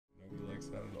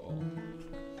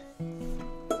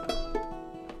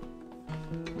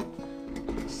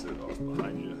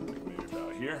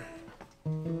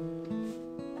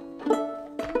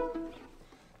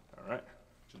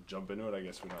into it? I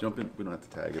guess we don't. Jump in. We don't have to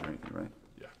tag it or anything, right?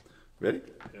 Yeah. Ready?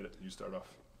 Hit it. You start off.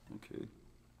 Okay.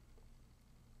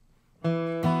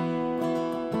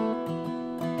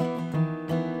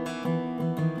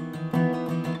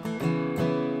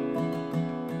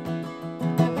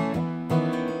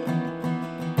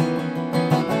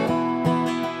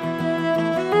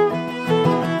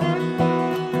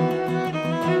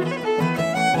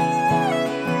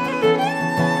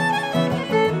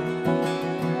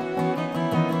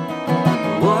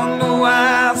 Wonder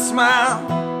why I smile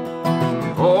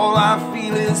if all I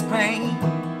feel is pain.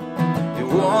 You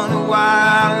wonder why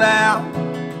I laugh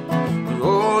when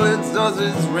all it does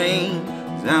is rain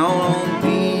down on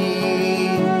me,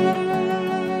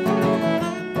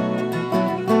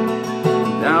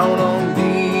 down on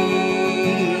me.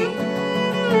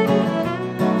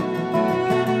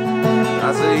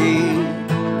 I say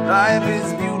life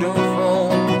is beautiful,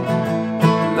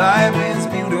 life is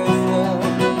beautiful,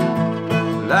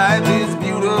 life is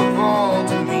beautiful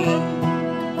to me.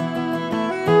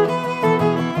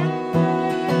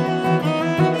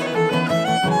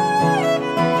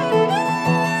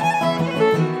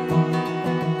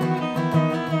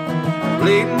 I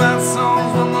played my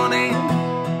songs for money,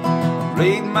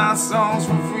 played my songs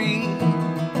for free.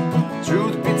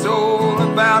 Truth be told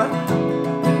about it,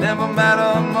 it never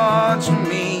mattered much to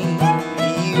me.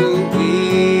 Either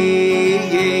way,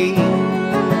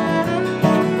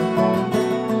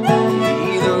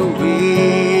 either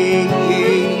way,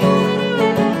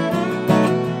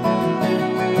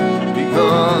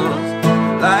 because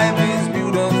life is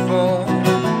beautiful,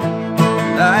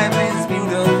 life is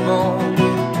beautiful,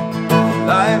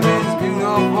 life is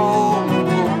beautiful.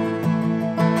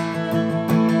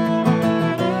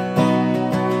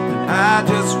 And I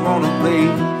just wanna play.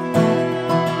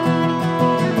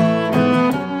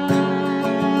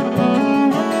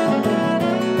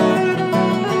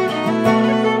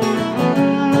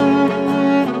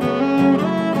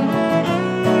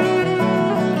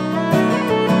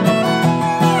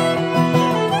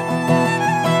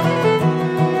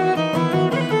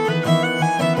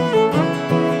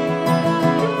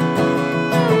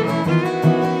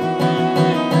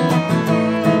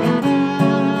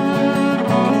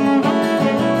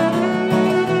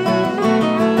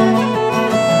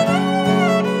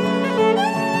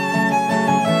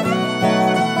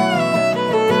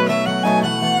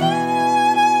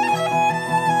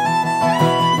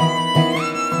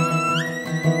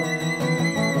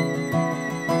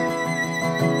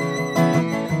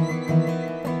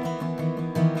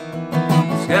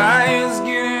 Sky is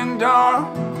getting dark,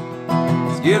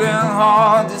 it's getting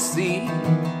hard to see,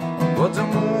 but the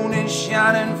moon is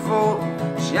shining forth,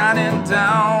 shining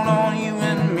down on you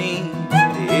and me.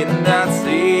 Didn't I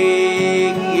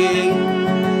say,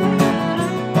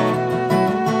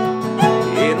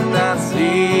 didn't I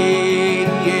say,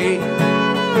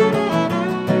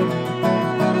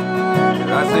 did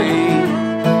I say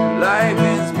life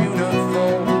is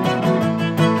beautiful,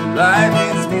 life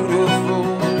is beautiful,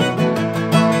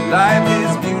 life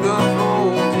is beautiful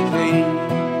today.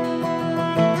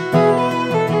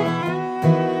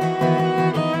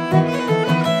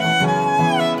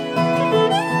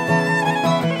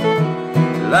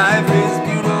 Life is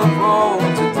beautiful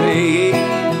today.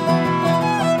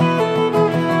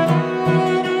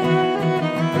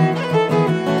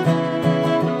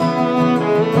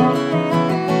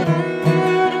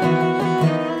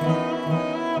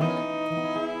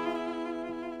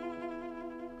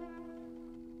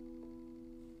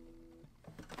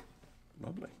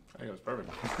 Lovely. I think it was perfect.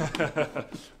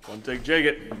 One take, jig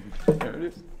it. There it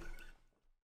is.